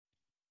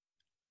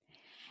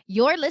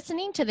You're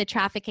listening to the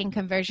Traffic and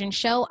Conversion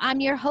Show.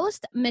 I'm your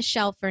host,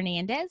 Michelle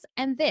Fernandez,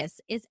 and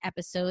this is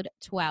episode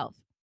 12.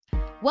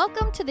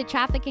 Welcome to the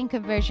Traffic and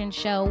Conversion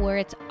Show, where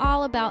it's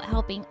all about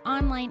helping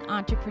online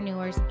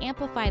entrepreneurs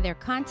amplify their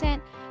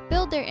content,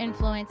 build their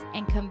influence,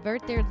 and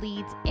convert their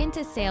leads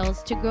into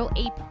sales to grow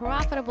a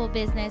profitable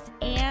business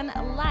and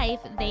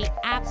life they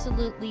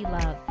absolutely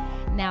love.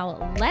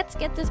 Now, let's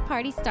get this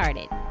party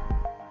started.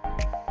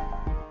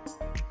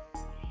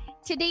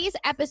 Today's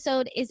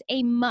episode is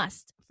a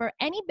must for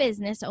any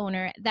business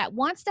owner that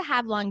wants to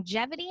have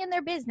longevity in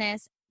their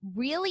business,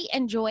 really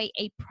enjoy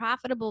a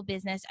profitable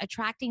business,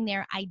 attracting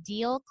their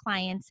ideal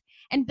clients,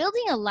 and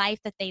building a life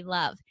that they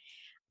love.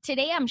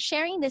 Today, I'm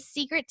sharing the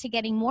secret to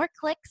getting more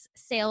clicks,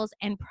 sales,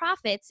 and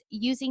profits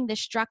using the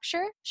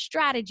structure,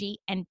 strategy,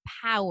 and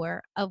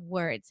power of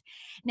words.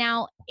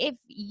 Now, if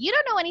you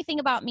don't know anything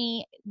about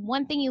me,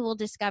 one thing you will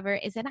discover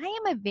is that I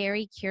am a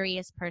very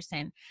curious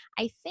person.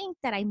 I think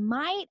that I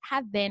might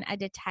have been a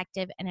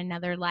detective in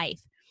another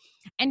life.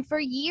 And for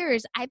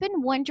years, I've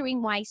been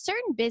wondering why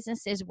certain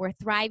businesses were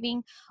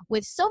thriving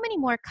with so many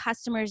more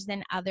customers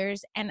than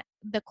others. And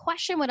the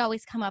question would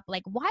always come up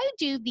like, why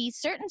do these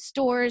certain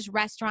stores,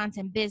 restaurants,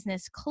 and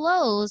business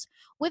close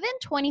within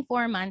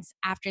 24 months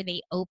after they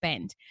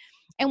opened?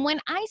 And when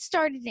I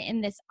started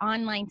in this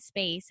online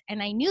space,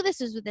 and I knew this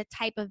was the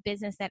type of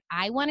business that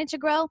I wanted to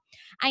grow,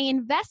 I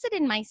invested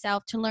in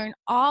myself to learn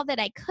all that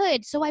I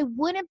could so I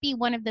wouldn't be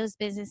one of those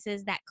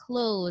businesses that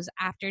close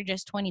after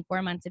just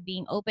 24 months of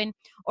being open,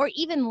 or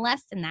even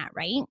less than that,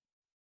 right?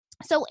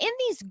 So in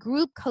these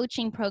group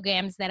coaching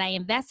programs that I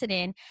invested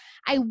in,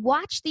 I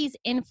watched these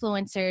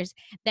influencers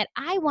that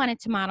I wanted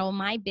to model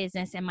my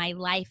business and my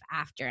life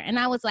after. And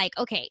I was like,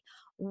 okay,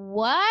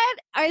 what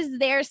is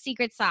their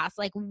secret sauce?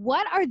 Like,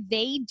 what are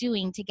they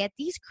doing to get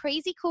these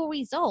crazy cool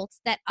results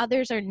that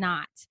others are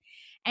not?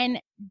 And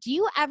do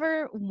you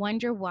ever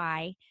wonder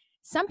why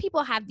some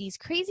people have these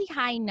crazy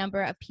high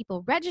number of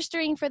people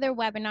registering for their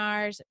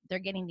webinars? They're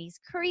getting these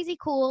crazy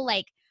cool,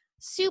 like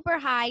super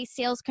high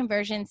sales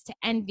conversions to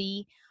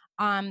envy.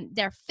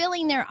 They're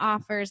filling their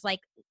offers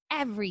like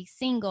every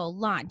single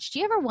launch. Do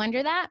you ever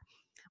wonder that?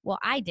 Well,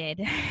 I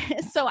did.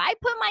 So I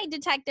put my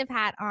detective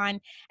hat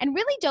on and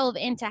really dove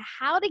into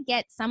how to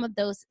get some of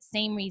those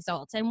same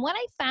results. And what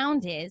I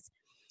found is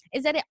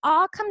that it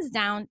all comes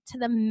down to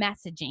the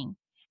messaging.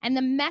 And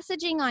the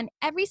messaging on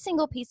every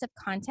single piece of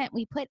content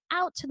we put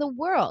out to the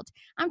world.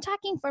 I'm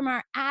talking from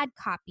our ad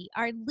copy,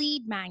 our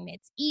lead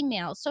magnets,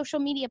 emails, social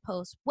media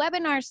posts,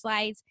 webinar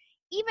slides,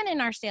 even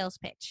in our sales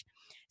pitch.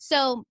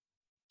 So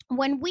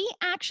when we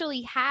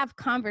actually have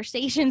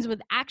conversations with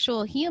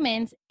actual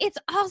humans, it's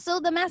also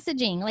the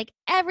messaging. Like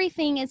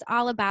everything is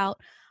all about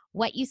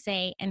what you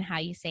say and how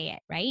you say it,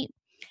 right?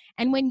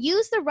 And when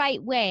used the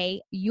right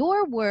way,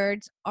 your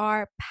words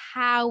are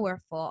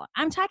powerful.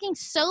 I'm talking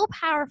so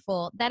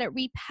powerful that it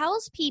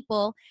repels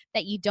people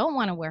that you don't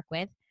want to work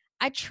with,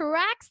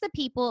 attracts the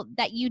people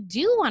that you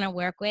do want to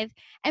work with,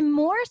 and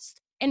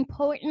most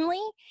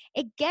importantly,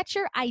 it gets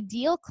your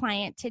ideal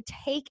client to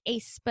take a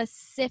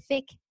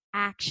specific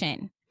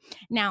action.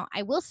 Now,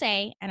 I will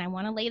say, and I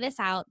want to lay this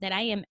out, that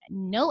I am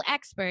no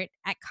expert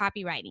at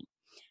copywriting.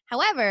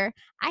 However,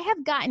 I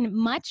have gotten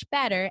much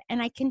better and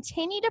I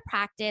continue to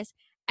practice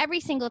every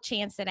single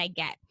chance that I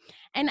get.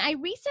 And I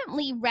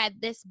recently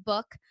read this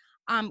book.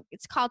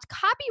 It's called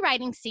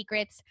Copywriting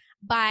Secrets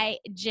by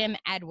Jim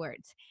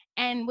Edwards,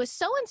 and was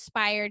so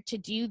inspired to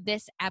do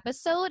this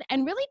episode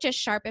and really just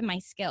sharpen my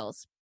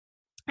skills.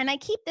 And I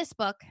keep this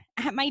book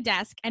at my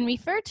desk and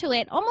refer to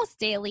it almost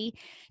daily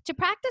to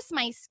practice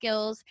my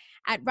skills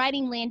at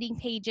writing landing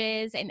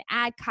pages and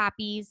ad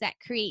copies that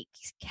create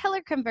killer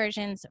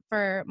conversions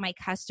for my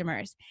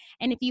customers.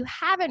 And if you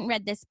haven't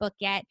read this book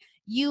yet,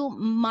 you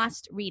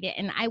must read it.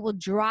 And I will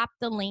drop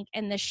the link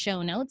in the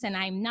show notes. And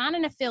I'm not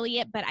an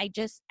affiliate, but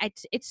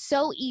it's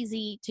so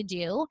easy to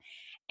do.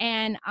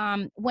 And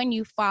when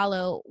you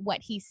follow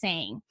what he's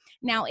saying.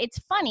 Now, it's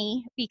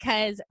funny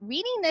because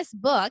reading this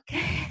book,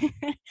 I've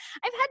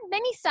had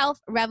many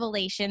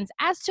self-revelations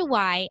as to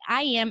why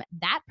I am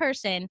that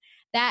person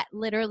that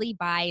literally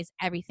buys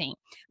everything.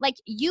 Like,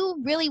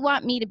 you really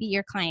want me to be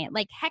your client.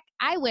 Like, heck,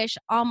 I wish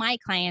all my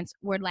clients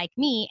were like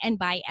me and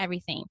buy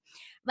everything.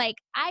 Like,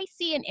 I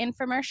see an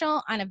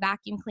infomercial on a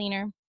vacuum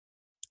cleaner,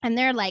 and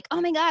they're like,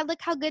 oh my God,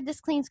 look how good this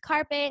cleans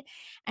carpet.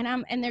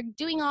 And they're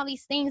doing all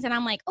these things. And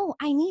I'm like, oh,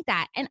 I need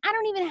that. And I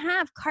don't even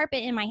have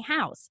carpet in my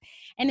house.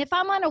 And if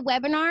I'm on a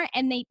webinar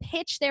and they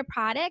pitch their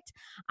product,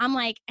 I'm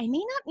like, I may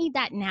not need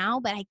that now,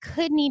 but I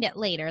could need it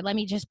later. Let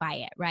me just buy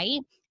it, right?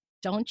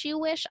 Don't you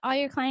wish all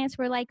your clients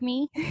were like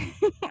me?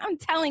 I'm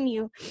telling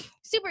you,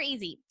 super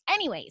easy.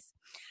 Anyways,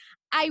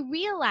 I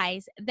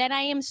realize that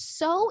I am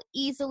so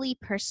easily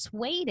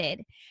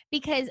persuaded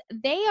because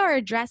they are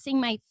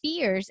addressing my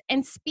fears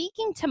and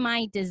speaking to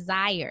my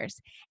desires.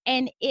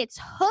 And it's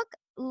hook,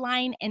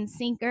 line, and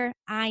sinker.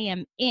 I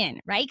am in,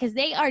 right? Because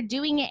they are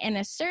doing it in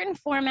a certain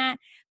format.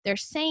 They're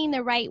saying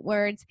the right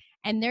words,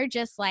 and they're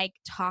just like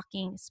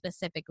talking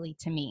specifically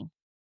to me.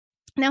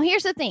 Now,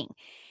 here's the thing.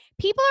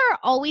 People are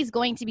always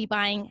going to be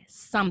buying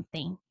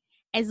something.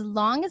 as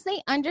long as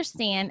they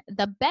understand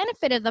the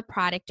benefit of the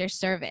product or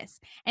service.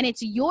 And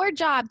it's your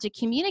job to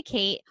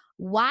communicate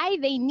why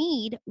they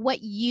need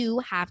what you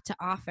have to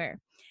offer.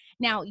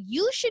 Now,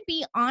 you should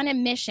be on a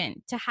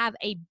mission to have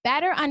a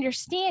better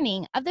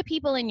understanding of the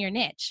people in your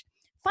niche.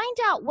 Find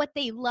out what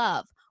they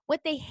love,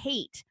 what they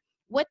hate,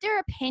 what their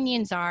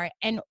opinions are,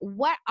 and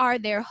what are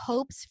their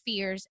hopes,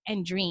 fears,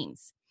 and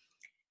dreams.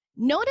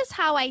 Notice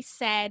how I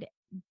said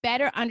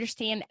better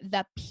understand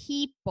the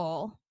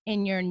people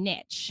in your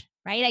niche,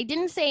 right? I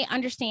didn't say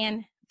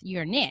understand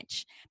your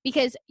niche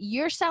because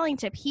you're selling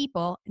to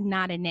people,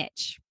 not a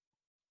niche.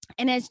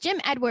 And as Jim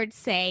Edwards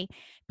say,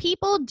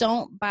 people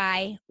don't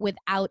buy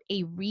without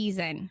a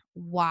reason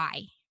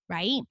why,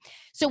 right?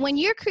 So when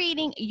you're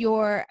creating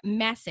your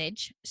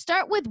message,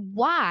 start with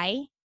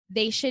why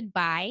they should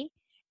buy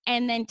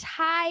and then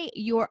tie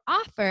your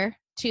offer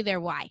to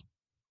their why.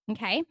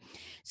 Okay,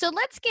 so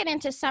let's get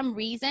into some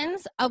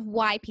reasons of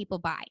why people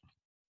buy.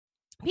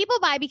 People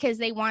buy because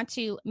they want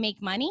to make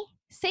money,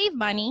 save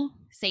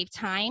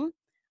time,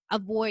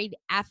 avoid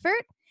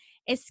effort,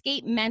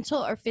 escape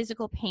mental or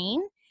physical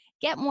pain,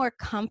 get more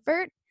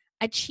comfort,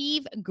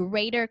 achieve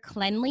greater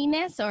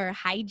cleanliness or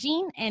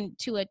hygiene, and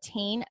to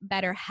attain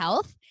better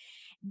health,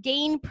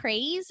 gain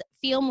praise,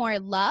 feel more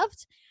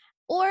loved,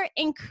 or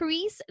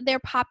increase their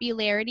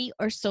popularity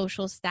or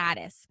social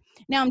status.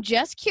 Now, I'm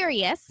just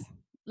curious.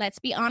 Let's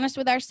be honest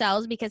with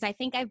ourselves because I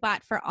think I've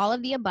bought for all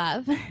of the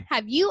above.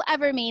 Have you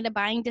ever made a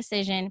buying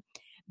decision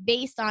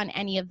based on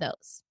any of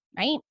those,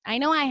 right? I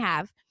know I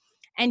have.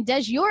 And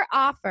does your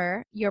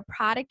offer, your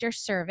product or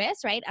service,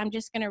 right? I'm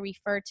just going to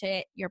refer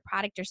to your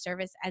product or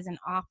service as an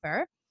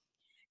offer.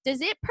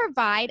 Does it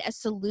provide a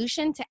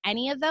solution to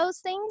any of those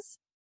things?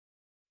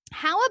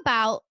 How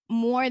about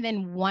more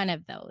than one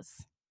of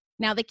those?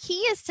 Now, the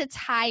key is to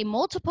tie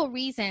multiple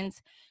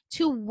reasons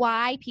to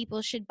why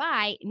people should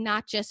buy,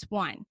 not just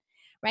one,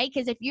 right?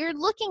 Because if you're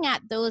looking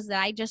at those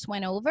that I just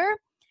went over,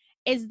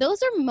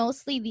 those are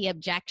mostly the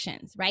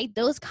objections, right?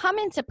 Those come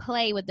into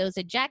play with those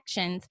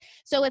objections.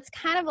 So it's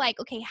kind of like,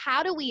 okay,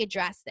 how do we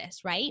address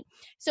this, right?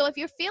 So if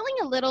you're feeling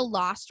a little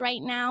lost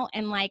right now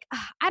and like,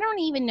 I don't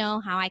even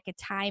know how I could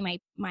tie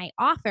my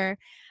offer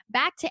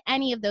back to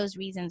any of those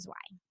reasons why.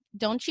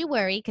 Don't you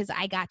worry, because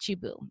I got you,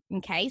 boo.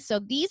 Okay, so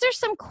these are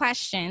some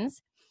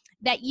questions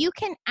that you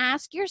can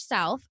ask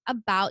yourself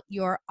about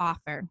your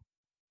offer.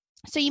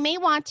 So you may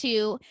want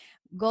to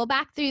go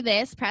back through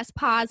this, press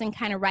pause, and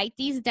kind of write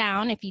these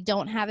down if you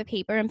don't have a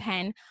paper and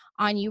pen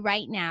on you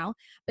right now.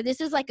 But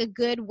this is like a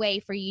good way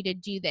for you to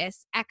do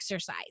this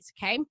exercise,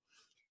 okay?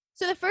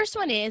 So the first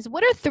one is,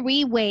 what are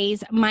 3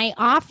 ways my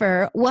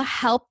offer will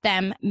help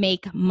them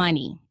make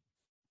money?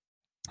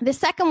 The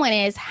second one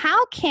is,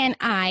 how can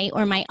I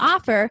or my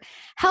offer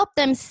help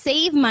them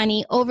save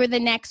money over the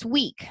next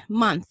week,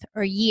 month,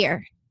 or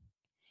year?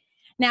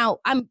 Now,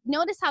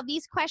 notice how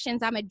these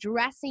questions, I'm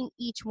addressing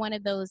each one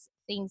of those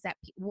things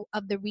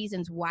of the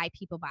reasons why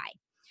people buy.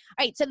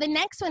 All right, so the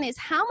next one is,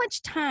 how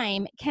much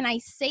time can I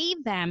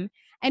save them,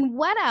 and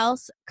what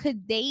else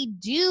could they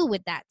do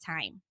with that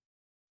time?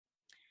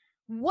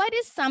 What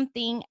is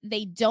something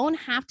they don't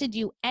have to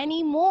do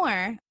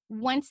anymore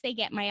once they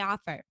get my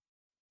offer?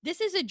 This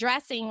is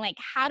addressing like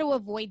how to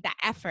avoid the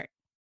effort.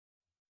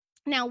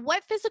 Now,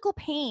 what physical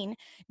pain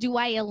do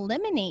I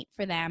eliminate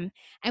for them?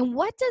 And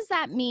what does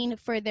that mean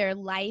for their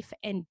life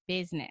and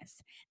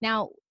business?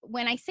 Now,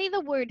 when I say the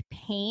word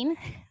pain,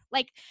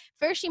 like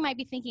first you might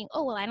be thinking,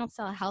 oh, well, I don't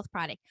sell a health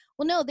product.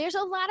 Well, no, there's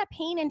a lot of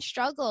pain and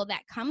struggle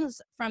that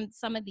comes from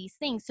some of these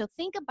things. So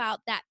think about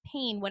that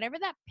pain, whatever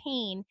that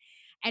pain,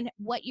 and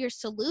what your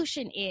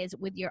solution is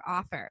with your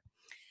offer.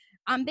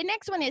 The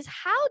next one is,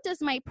 how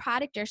does my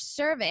product or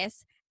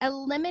service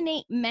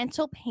eliminate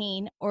mental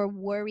pain or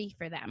worry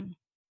for them?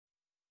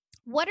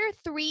 What are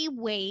 3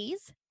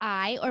 ways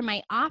I or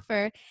my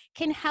offer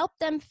can help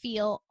them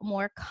feel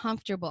more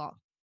comfortable?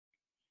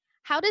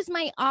 How does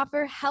my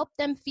offer help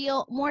them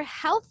feel more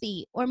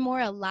healthy or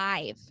more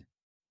alive?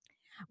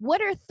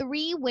 What are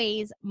 3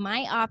 ways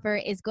my offer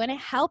is going to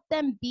help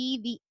them be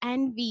the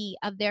envy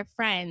of their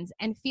friends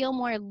and feel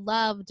more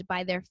loved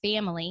by their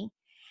family?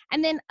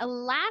 And then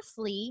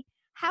lastly,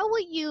 how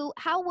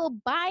will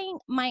buying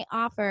my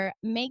offer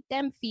make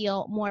them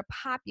feel more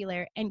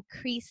popular,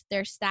 increase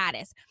their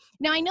status?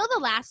 Now, I know the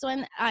last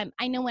one,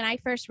 I know when I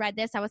first read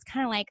this, I was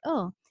kind of like,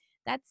 oh,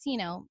 that's,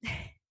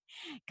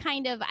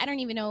 kind of, I don't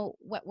even know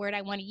what word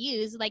I want to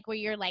use, like where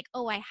you're like,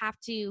 oh, I have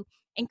to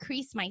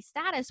increase my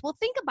status. Well,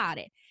 think about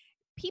it.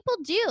 People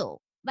do.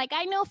 Like,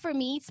 I know for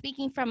me,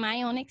 speaking from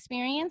my own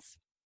experience,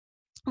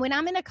 when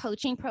I'm in a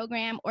coaching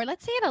program or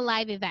let's say at a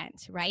live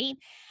event, right?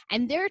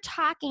 And they're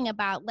talking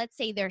about, let's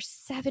say their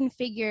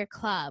 7-figure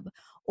club,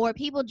 or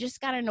people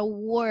just got an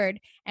award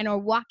and are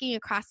walking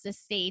across the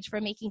stage for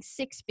making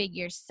 6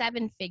 figures,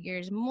 7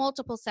 figures,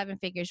 multiple 7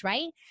 figures,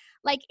 right?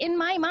 Like in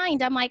my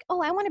mind, I'm like,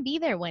 oh, I want to be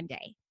there one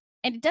day.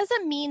 And it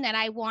doesn't mean that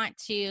I want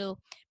to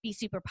be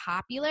super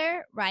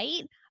popular,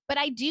 right? But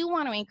I do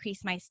want to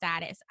increase my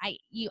status.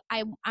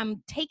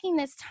 I'm taking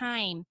this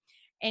time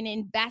and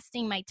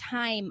investing my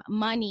time,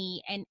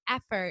 money, and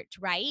effort,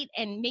 right?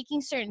 And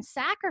making certain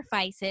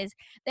sacrifices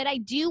that I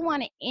do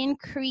want to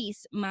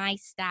increase my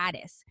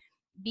status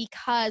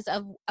because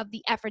of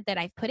the effort that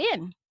I've put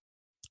in.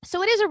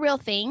 So it is a real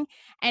thing.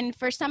 And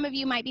for some of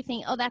you might be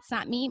thinking, oh, that's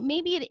not me.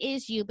 Maybe it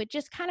is you, but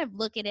just kind of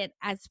look at it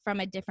as from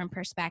a different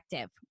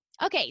perspective.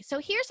 Okay, so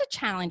here's a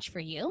challenge for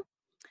you.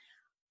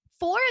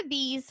 For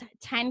these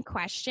 10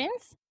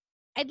 questions,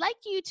 I'd like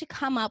you to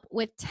come up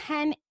with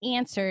 10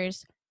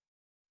 answers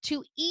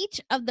to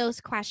each of those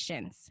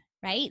questions,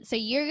 right? So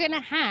you're going to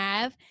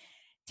have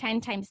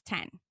 10 times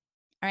 10.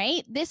 All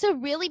right. This will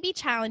really be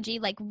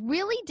challenging. Like,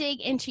 really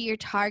dig into your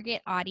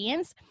target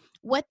audience,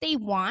 what they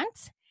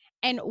want,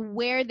 and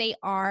where they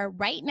are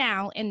right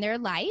now in their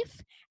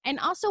life, and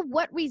also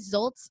what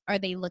results are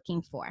they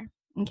looking for.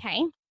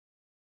 Okay.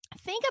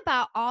 Think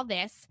about all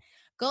this.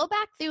 Go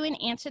back through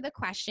and answer the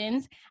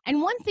questions.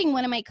 And one thing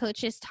one of my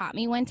coaches taught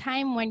me one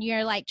time, when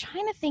you're like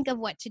trying to think of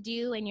what to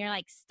do and you're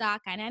like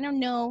stuck and I don't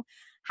know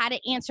how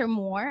to answer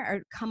more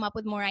or come up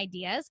with more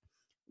ideas,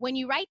 when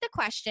you write the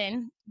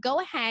question, go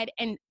ahead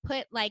and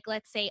put, like,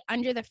 let's say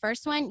under the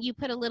first one, you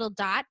put a little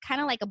dot, kind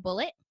of like a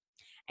bullet,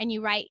 and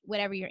you write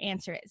whatever your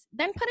answer is.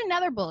 Then put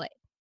another bullet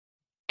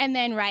and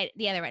then write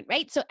the other one,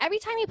 right? So every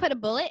time you put a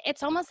bullet,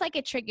 it's almost like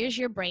it triggers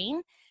your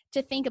brain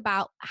to think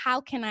about,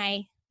 how can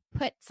I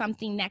put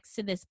something next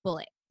to this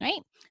bullet, right?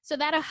 So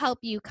that'll help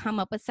you come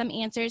up with some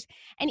answers.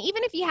 And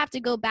even if you have to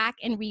go back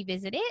and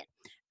revisit it,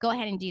 go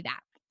ahead and do that.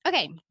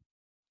 Okay.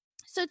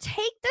 So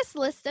take this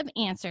list of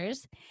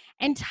answers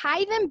and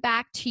tie them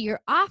back to your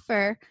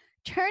offer,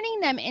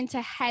 turning them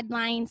into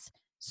headlines,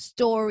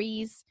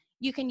 stories.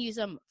 You can use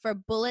them for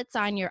bullets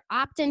on your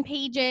opt-in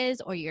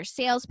pages or your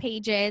sales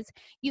pages.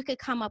 You could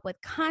come up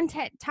with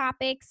content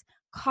topics,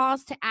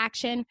 calls to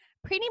action,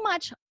 pretty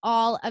much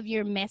all of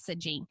your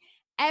messaging.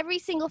 Every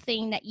single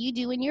thing that you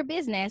do in your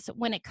business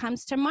when it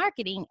comes to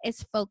marketing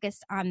is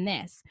focused on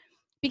this.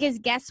 Because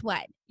guess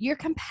what? Your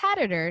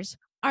competitors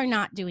are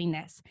not doing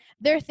this.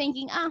 They're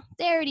thinking, oh,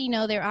 they already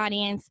know their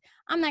audience.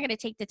 I'm not going to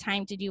take the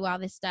time to do all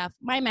this stuff.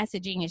 My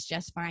messaging is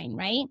just fine,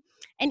 right?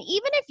 And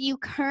even if you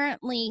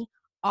currently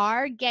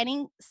are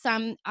getting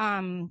some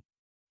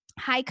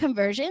high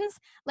conversions,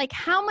 like,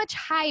 how much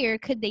higher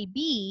could they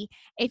be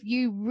if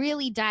you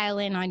really dial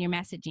in on your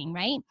messaging,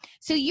 right?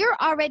 So you're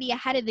already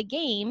ahead of the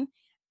game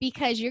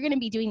because you're going to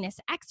be doing this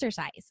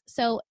exercise.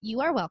 So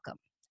you are welcome.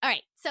 All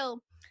right.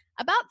 So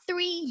about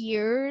 3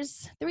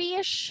 years,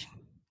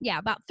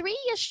 about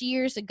 3-ish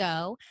years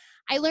ago,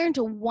 I learned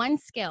one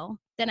skill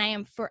that I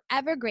am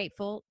forever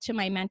grateful to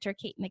my mentor,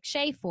 Kate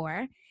McShay,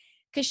 for,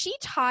 because she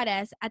taught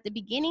us at the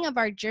beginning of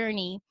our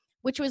journey,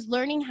 which was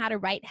learning how to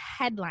write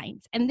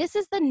headlines. And this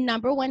is the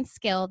number one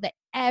skill that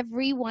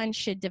everyone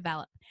should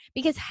develop,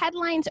 because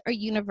headlines are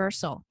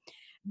universal.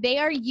 They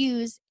are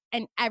used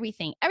in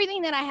everything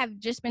that I have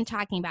just been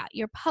talking about,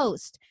 your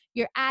post,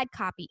 your ad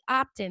copy,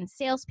 opt-in,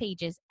 sales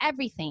pages,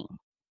 everything.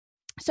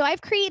 So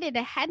I've created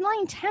a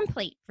headline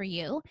template for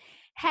you.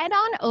 Head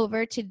on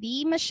over to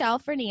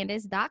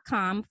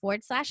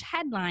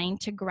themichellefernandez.com/headline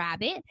to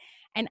grab it,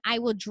 and I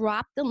will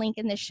drop the link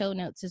in the show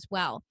notes as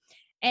well.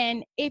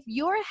 And if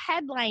your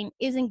headline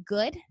isn't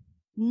good,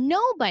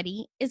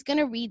 nobody is going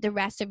to read the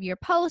rest of your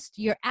post,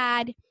 your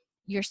ad,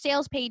 your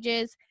sales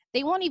pages.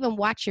 They won't even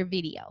watch your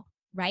video,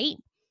 right?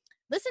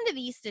 Listen to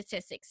these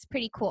statistics.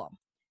 Pretty cool.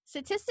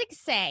 Statistics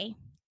say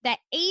that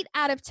 8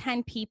 out of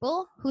 10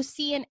 people who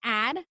see an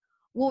ad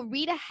will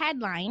read a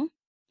headline,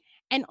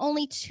 and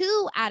only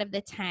 2 out of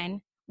the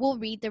 10 will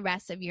read the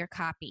rest of your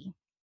copy.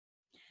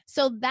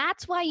 So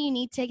that's why you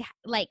need to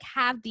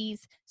have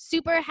these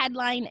super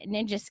headline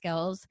ninja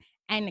skills,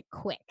 and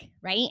quick,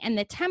 right? And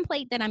the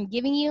template that I'm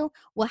giving you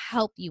will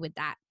help you with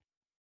that.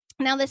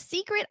 Now, the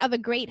secret of a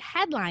great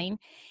headline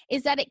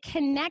is that it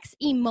connects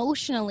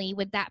emotionally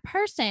with that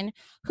person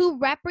who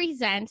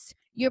represents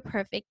your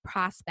perfect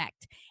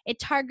prospect. It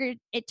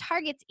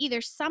targets either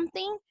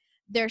something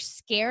they're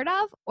scared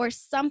of or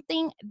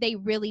something they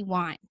really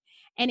want.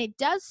 And it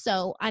does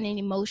so on an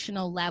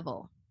emotional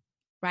level,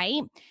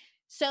 right?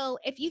 So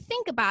if you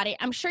think about it,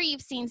 I'm sure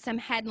you've seen some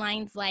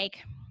headlines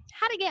like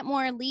how to get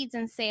more leads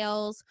and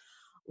sales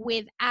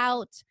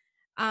without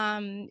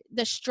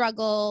the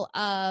struggle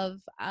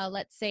of,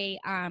 let's say,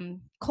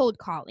 cold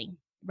calling,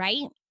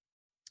 right?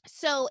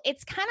 So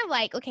it's kind of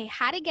like, okay,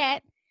 how to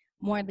get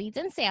more leads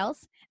and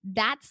sales.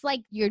 That's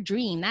like your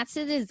dream. That's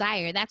the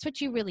desire. That's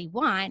what you really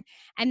want.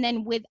 And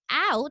then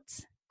without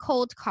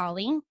cold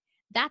calling,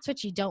 that's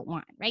what you don't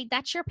want, right?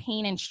 That's your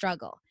pain and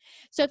struggle.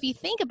 So if you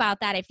think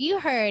about that, if you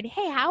heard,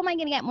 hey, how am I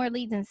going to get more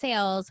leads and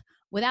sales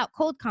without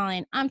cold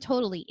calling? I'm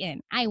totally in.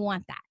 I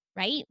want that,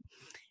 right?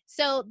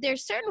 So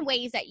there's certain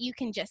ways that you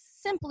can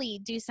just simply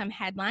do some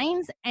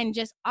headlines and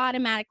just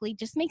automatically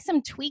just make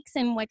some tweaks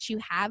in what you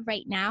have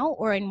right now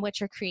or in what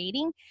you're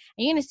creating, and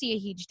you're going to see a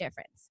huge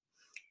difference.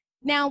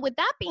 Now, with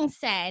that being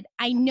said,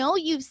 I know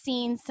you've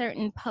seen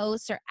certain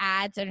posts or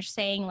ads that are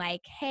saying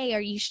like, hey,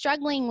 are you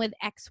struggling with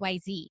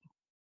XYZ?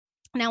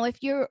 Now,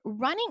 if you're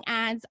running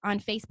ads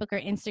on Facebook or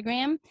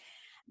Instagram,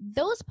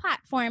 those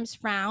platforms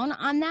frown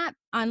on that,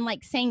 on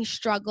like saying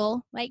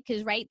struggle, like,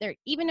 because they're,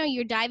 even though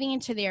you're diving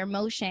into their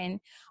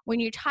emotion, when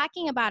you're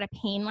talking about a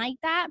pain like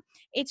that,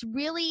 it's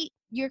really,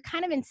 you're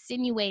kind of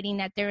insinuating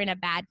that they're in a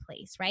bad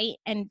place, right?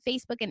 And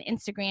Facebook and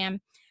Instagram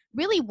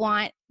really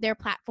want their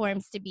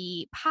platforms to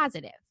be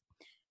positive.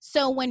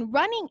 So when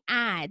running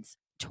ads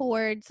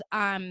towards,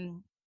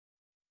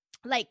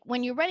 like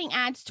when you're running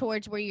ads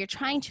towards where you're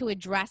trying to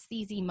address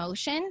these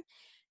emotion,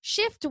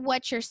 shift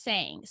what you're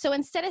saying. So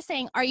instead of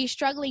saying, are you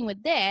struggling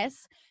with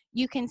this?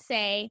 You can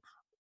say,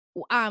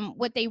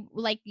 what they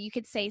like, you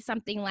could say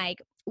something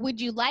like,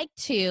 would you like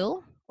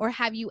to, or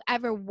have you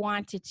ever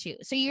wanted to?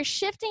 So you're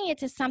shifting it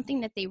to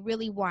something that they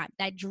really want,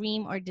 that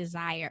dream or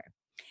desire.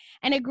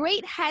 And a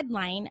great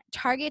headline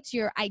targets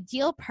your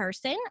ideal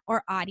person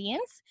or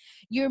audience.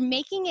 You're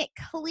making it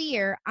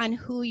clear on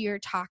who you're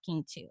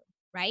talking to,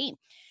 right?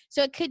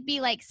 So it could be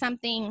like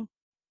something,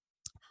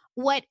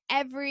 what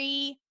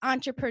every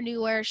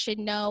entrepreneur should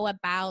know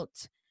about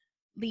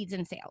leads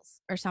and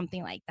sales, or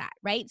something like that,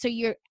 right? So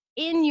you're,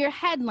 in your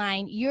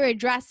headline, you're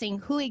addressing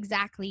who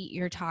exactly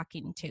you're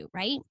talking to,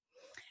 right?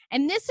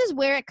 And this is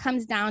where it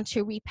comes down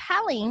to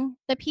repelling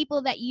the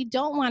people that you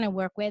don't want to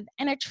work with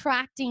and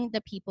attracting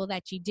the people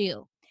that you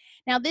do.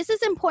 Now, this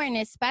is important,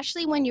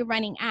 especially when you're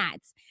running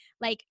ads.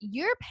 Like,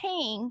 you're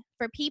paying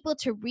for people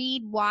to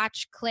read,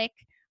 watch, click,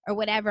 or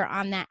whatever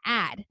on that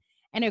ad.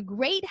 And a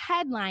great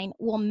headline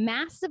will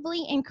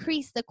massively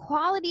increase the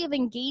quality of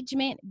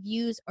engagement,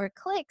 views, or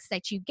clicks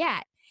that you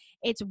get.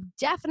 It's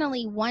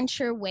definitely one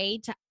sure way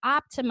to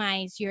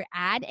optimize your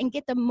ad and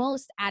get the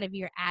most out of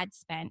your ad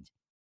spend.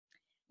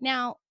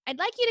 Now, I'd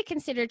like you to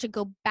consider to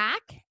go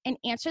back and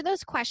answer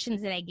those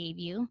questions that I gave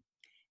you,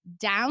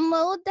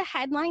 download the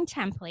headline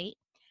template,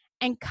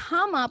 and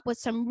come up with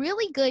some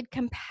really good,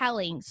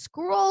 compelling,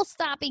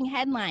 scroll-stopping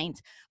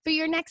headlines for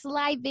your next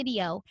live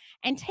video.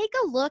 And take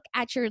a look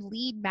at your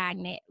lead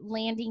magnet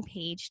landing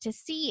page to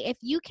see if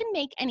you can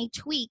make any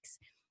tweaks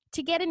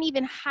to get an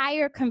even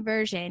higher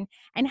conversion,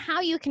 and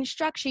how you can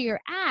structure your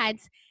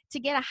ads to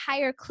get a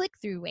higher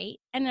click-through rate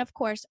and, of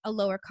course, a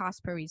lower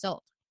cost per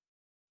result.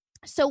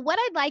 So what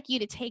I'd like you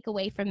to take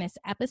away from this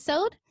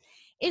episode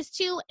is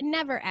to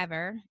never,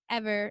 ever,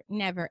 ever,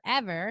 never,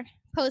 ever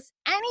post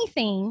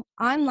anything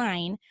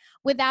online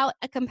without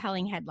a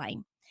compelling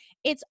headline.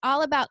 It's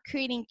all about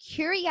creating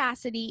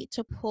curiosity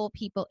to pull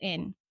people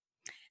in.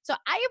 So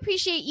I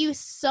appreciate you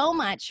so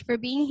much for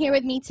being here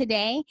with me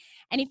today.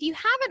 And if you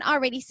haven't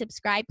already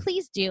subscribed,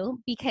 please do,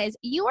 because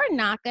you are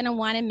not going to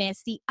want to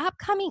miss the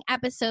upcoming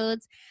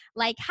episodes,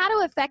 like how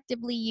to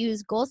effectively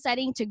use goal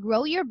setting to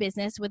grow your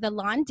business with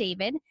Alon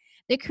David,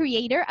 the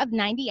creator of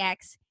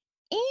 90X,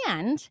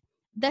 and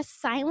the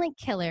silent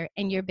killer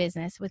in your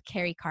business with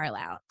Carrie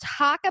Carlisle.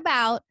 Talk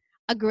about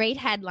a great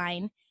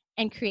headline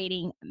and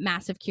creating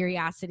massive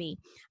curiosity.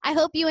 I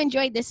hope you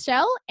enjoyed this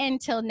show.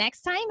 Until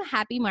next time,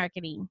 happy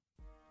marketing.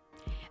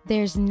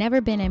 There's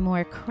never been a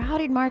more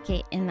crowded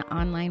market in the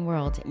online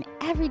world, and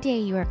every day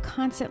you are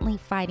constantly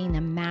fighting the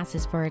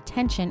masses for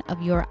attention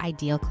of your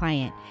ideal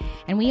client.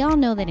 And we all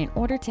know that in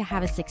order to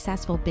have a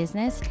successful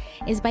business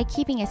is by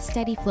keeping a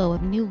steady flow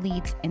of new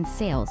leads and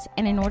sales.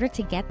 And in order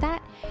to get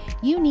that,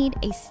 you need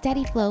a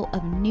steady flow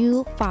of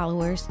new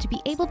followers to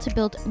be able to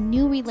build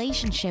new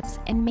relationships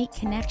and make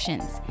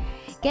connections.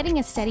 Getting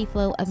a steady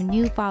flow of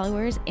new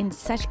followers in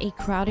such a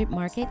crowded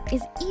market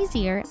is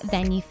easier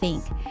than you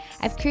think.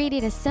 I've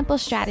created a simple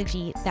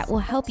strategy that will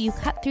help you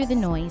cut through the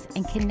noise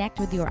and connect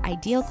with your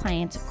ideal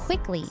clients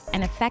quickly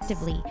and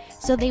effectively,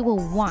 so they will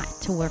want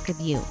to work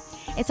with you.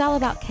 It's all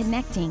about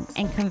connecting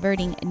and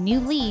converting new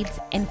leads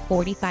in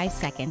 45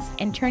 seconds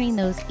and turning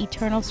those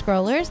eternal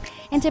scrollers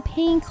into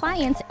paying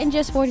clients in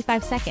just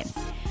 45 seconds.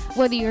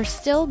 Whether you're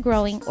still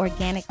growing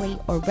organically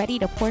or ready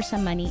to pour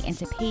some money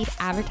into paid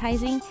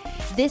advertising,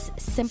 this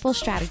simple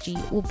strategy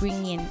will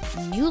bring in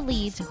new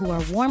leads who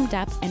are warmed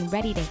up and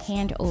ready to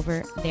hand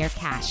over their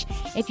cash.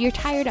 If you're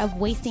tired of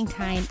wasting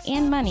time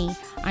and money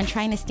on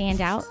trying to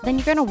stand out, then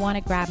you're going to want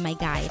to grab my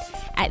guide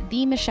at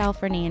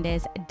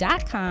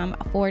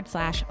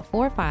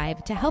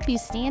themichellefernandez.com/45 to help you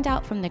stand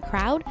out from the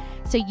crowd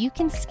so you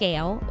can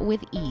scale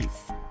with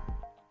ease.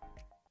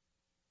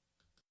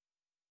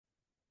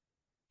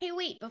 Hey,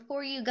 wait,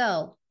 before you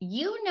go,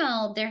 you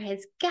know there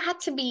has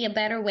got to be a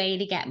better way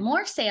to get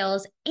more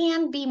sales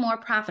and be more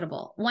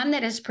profitable, one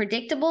that is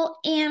predictable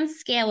and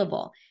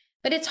scalable.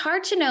 But it's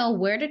hard to know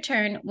where to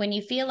turn when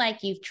you feel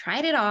like you've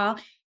tried it all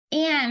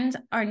and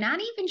are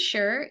not even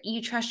sure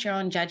you trust your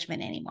own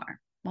judgment anymore.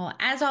 Well,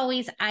 as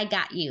always, I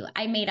got you.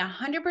 I made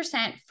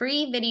 100%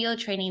 free video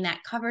training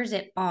that covers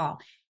it all,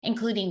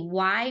 including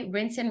why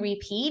rinse and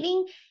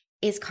repeating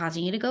is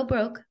causing you to go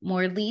broke.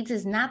 More leads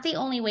is not the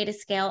only way to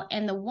scale,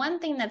 and the one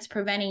thing that's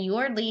preventing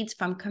your leads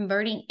from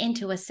converting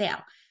into a sale.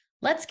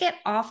 Let's get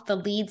off the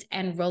leads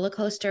and roller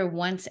coaster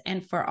once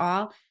and for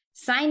all.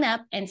 Sign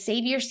up and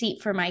save your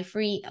seat for my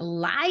free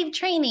live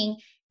training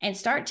and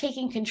start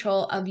taking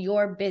control of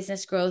your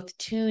business growth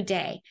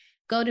today.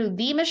 Go to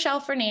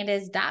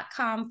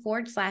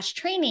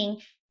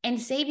themichellefernandez.com/training and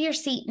save your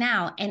seat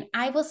now, and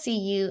I will see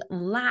you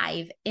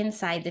live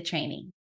inside the training.